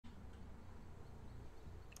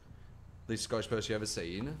Least Scottish person you ever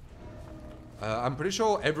seen. I'm pretty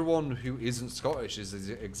sure everyone who isn't Scottish is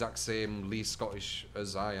the exact same least Scottish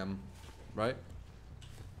as I am, right?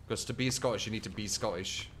 Because to be Scottish, you need to be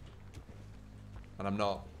Scottish. And I'm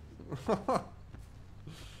not.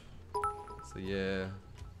 So yeah.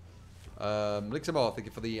 Lixamore, thank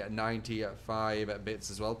you for the 95 bits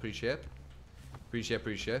as well. Appreciate.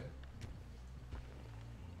 Appreciate.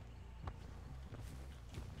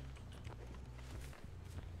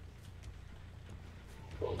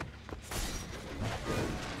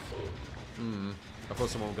 I thought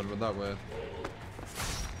someone was gonna run that way.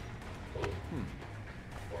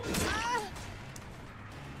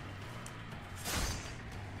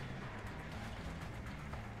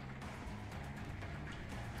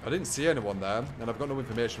 I didn't see anyone there, and I've got no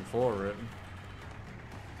information for it.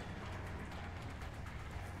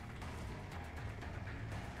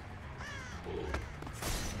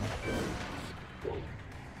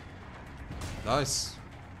 Nice.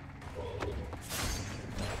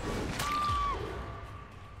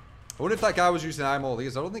 I wonder if that guy was using all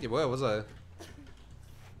these. I don't think he was I?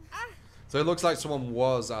 So it looks like someone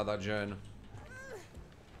was at that gen.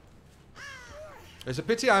 It's a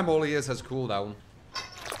pity I'm all ears has cooldown.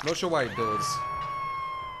 Not sure why it does.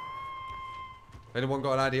 Anyone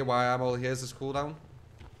got an idea why I'm all ears has cooldown?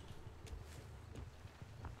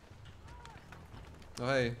 Oh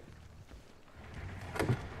hey.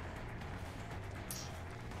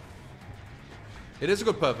 It is a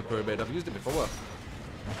good perk for Pyramid. I've used it before.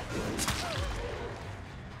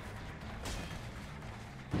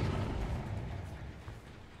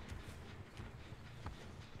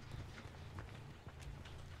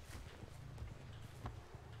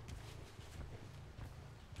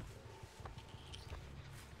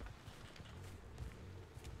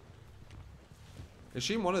 Is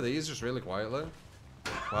she in one of these just really quietly?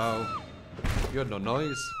 Wow. You had no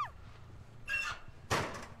noise. It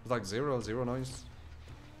was like zero noise.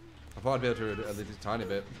 I thought I'd be able to hear a little tiny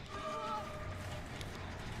bit.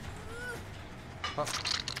 Oh.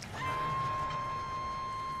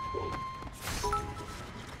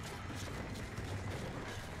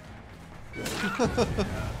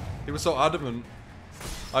 He was so adamant.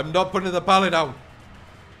 I'm not putting the pallet down.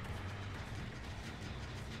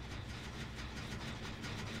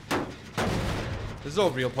 There's no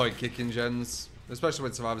real point kicking gens, especially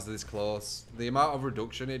when survivors are this close. The amount of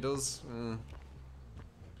reduction it does.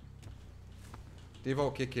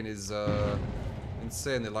 Default kicking is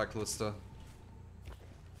insanely lackluster.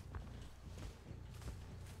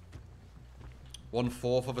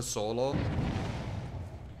 1/4 of a solo. I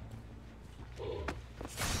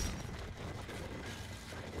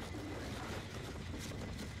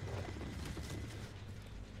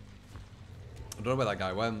don't know where that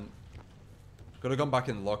guy went. Could have gone back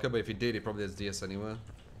in the locker, but if he did, he probably has DS anyway.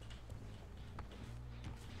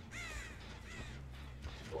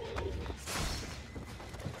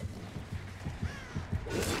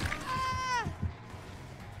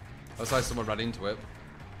 That's like someone ran into it.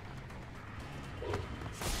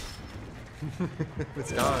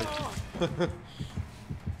 This guy.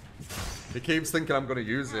 He keeps thinking I'm going to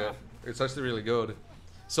use it. It's actually really good.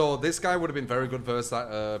 So this guy would have been very good versus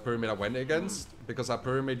that pyramid I went against, because that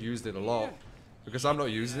pyramid used it a lot. Because I'm not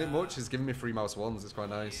using it much, he's giving me 3 mouse ones. It's quite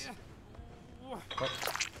nice. Oh.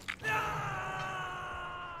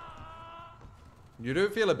 You do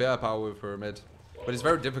feel a bit of power with pyramid, but it's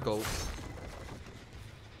very difficult.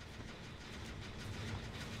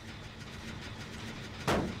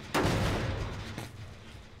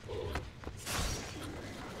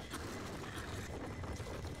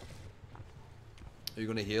 Are you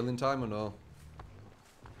gonna heal in time or no?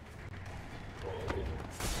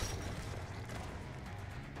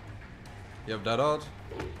 You have dead hard?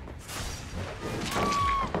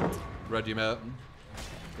 Read you, mate.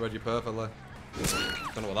 Read you perfectly.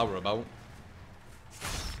 Don't know what that were about.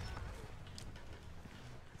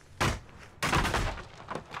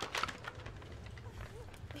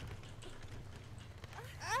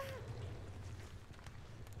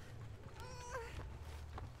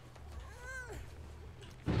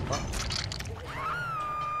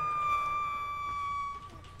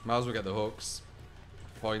 Might as well get the hooks.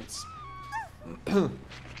 Points.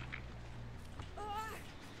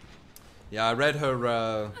 Yeah, I read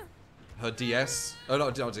her her DS. Oh,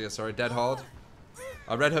 not DS, sorry, Dead Hard.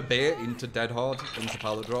 I read her bait into Dead Hard, into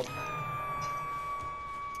pallet drop.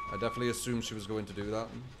 I definitely assumed she was going to do that.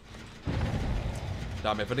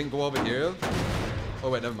 Damn, if I didn't go over here... Oh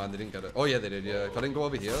wait, never mind, they didn't get it. Oh yeah, they did, yeah. If I didn't go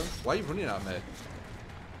over here... Why are you running at me?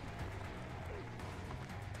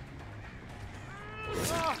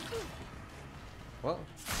 What?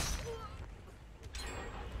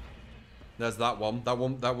 There's that one. That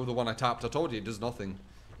was the one I tapped. I told you it does nothing.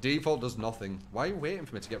 Default does nothing. Why are you waiting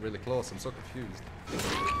for me to get really close? I'm so confused.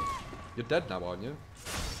 You're dead now, aren't you?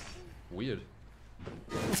 Weird.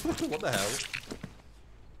 What the hell?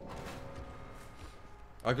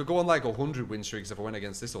 I could go on like 100 win streaks if I went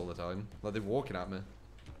against this all the time. Like they're walking at me.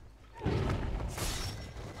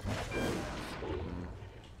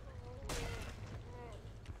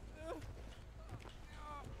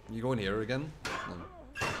 You going here again? No.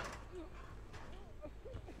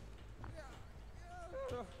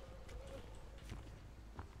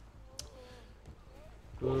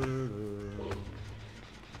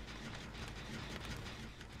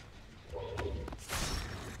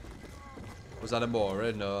 Was that a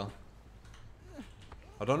Mora? No.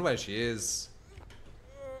 I don't know where she is.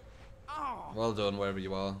 Well done, wherever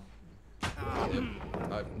you are. I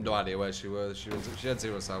have no idea where she was. She had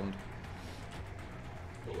zero sound.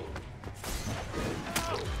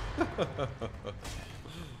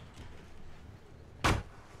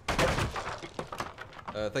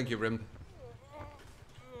 Thank you, Rim.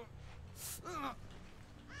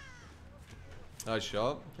 Nice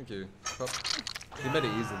shot. Thank you. He made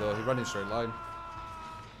it easy though. He ran in straight line.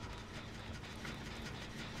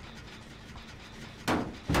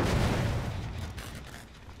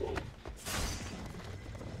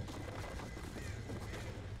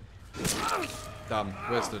 Damn,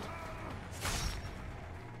 wasted.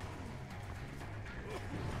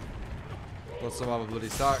 Got some other bloody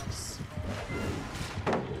stacks.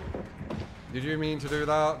 Did you mean to do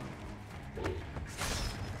that?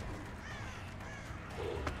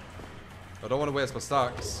 I don't want to waste my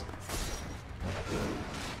stacks.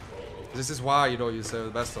 This is why you don't use Save the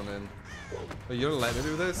Best on him. But you don't let me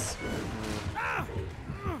do this?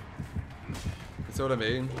 You see what I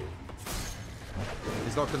mean?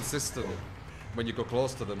 He's not consistent when you go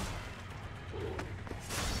close to them.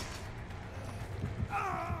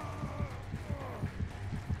 Now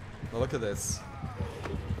look at this.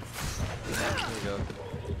 There we go.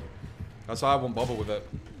 That's why I won't bother with it.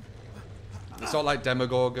 It's not like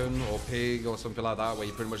Demogorgon or Pig or something like that where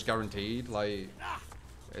you're pretty much guaranteed. Like,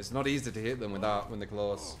 it's not easy to hit them with that when they're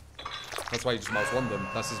close. That's why you just mouse one them.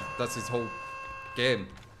 That's his whole game.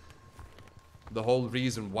 The whole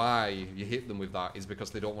reason why you hit them with that is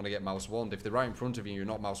because they don't want to get mouse one. If they're right in front of you and you're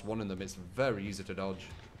not mouse one in them, it's very easy to dodge.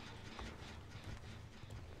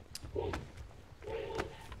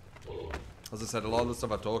 As I said, a lot of the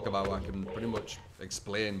stuff I talk about I can pretty much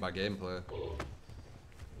explain by gameplay.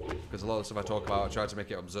 Because a lot of the stuff I talk about, I try to make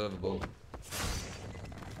it observable.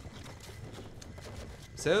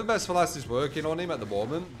 Save the Best for Last is working on him at the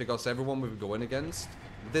moment because everyone we're going against,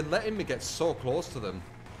 they're letting me get so close to them.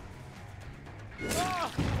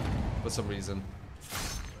 For some reason.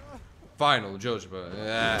 Final judgment.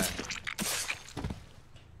 Yeah.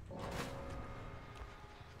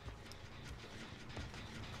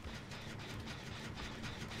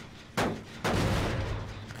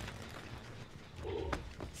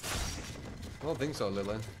 I don't think so,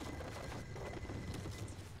 Lily.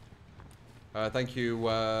 Thank you,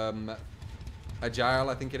 Agile,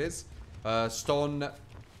 I think it is. Stone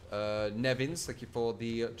Nevins, thank you for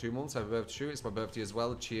the 2 months. Happy birthday to you. It's my birthday as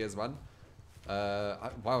well. Cheers, man.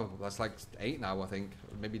 Wow, that's like 8 now, I think.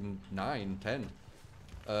 Maybe 9, 10.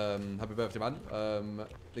 Happy birthday, man.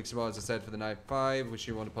 Thanks so much, as I said, for the night 5. Wish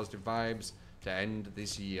you all the positive vibes to end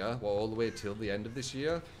this year. Well, all the way till the end of this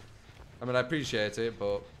year. I mean, I appreciate it,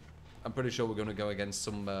 but I'm pretty sure we're going to go against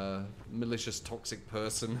some malicious, toxic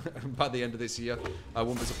person by the end of this year. I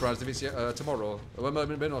won't be surprised if it's tomorrow. Well,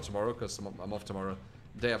 maybe not tomorrow, because I'm off tomorrow.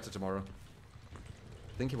 Day after tomorrow.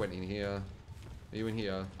 I think he went in here. Are you in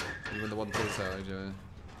here? Are you in the one to the side? Yeah.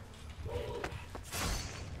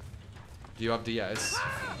 Do you have DS?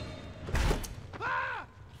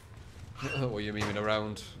 Or are you memeing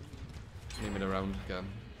around? Memeing around, okay.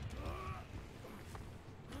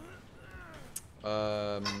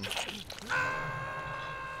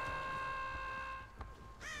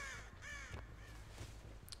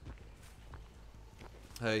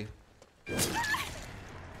 Hey.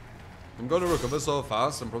 I'm going to recover so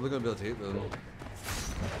fast, I'm probably going to be able to hit them.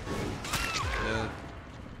 Yeah.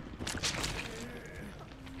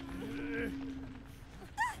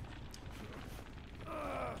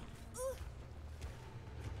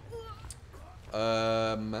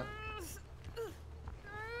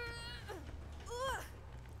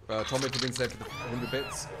 Tommy for being safe for the 100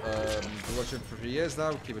 bits. Been watching for 3 years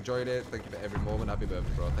now. Keep enjoying it. Thank you for every moment. Happy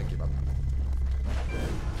birthday, bro. Thank you, man.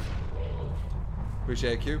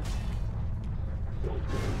 Appreciate you.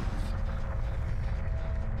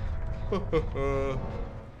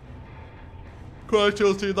 Quite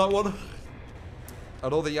tilted that one. I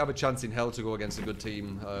don't think you have a chance in hell to go against a good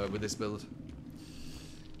team with this build.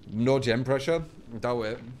 No gem pressure. Doubt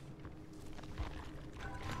it.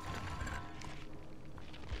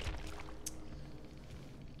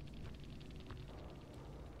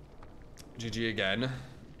 GG again.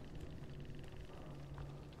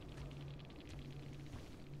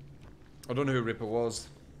 I don't know who Ripper was.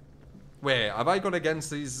 Wait, have I gone against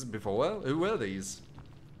these before? Who were these?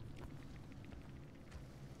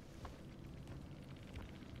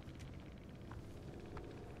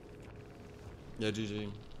 Yeah, GG.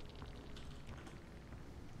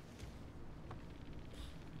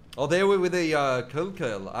 Oh, they were with the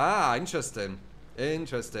kill. Ah, interesting.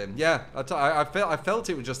 Interesting. Yeah, I felt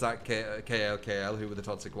it was just that KL who were the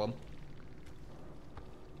toxic one.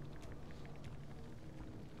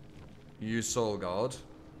 You soul god.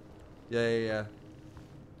 Yeah.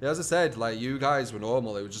 Yeah, as I said, like, you guys were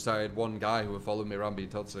normal. It was just I had one guy who would follow me around being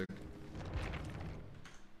toxic.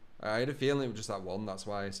 I had a feeling it was just that one. That's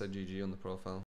why I said GG on the profile.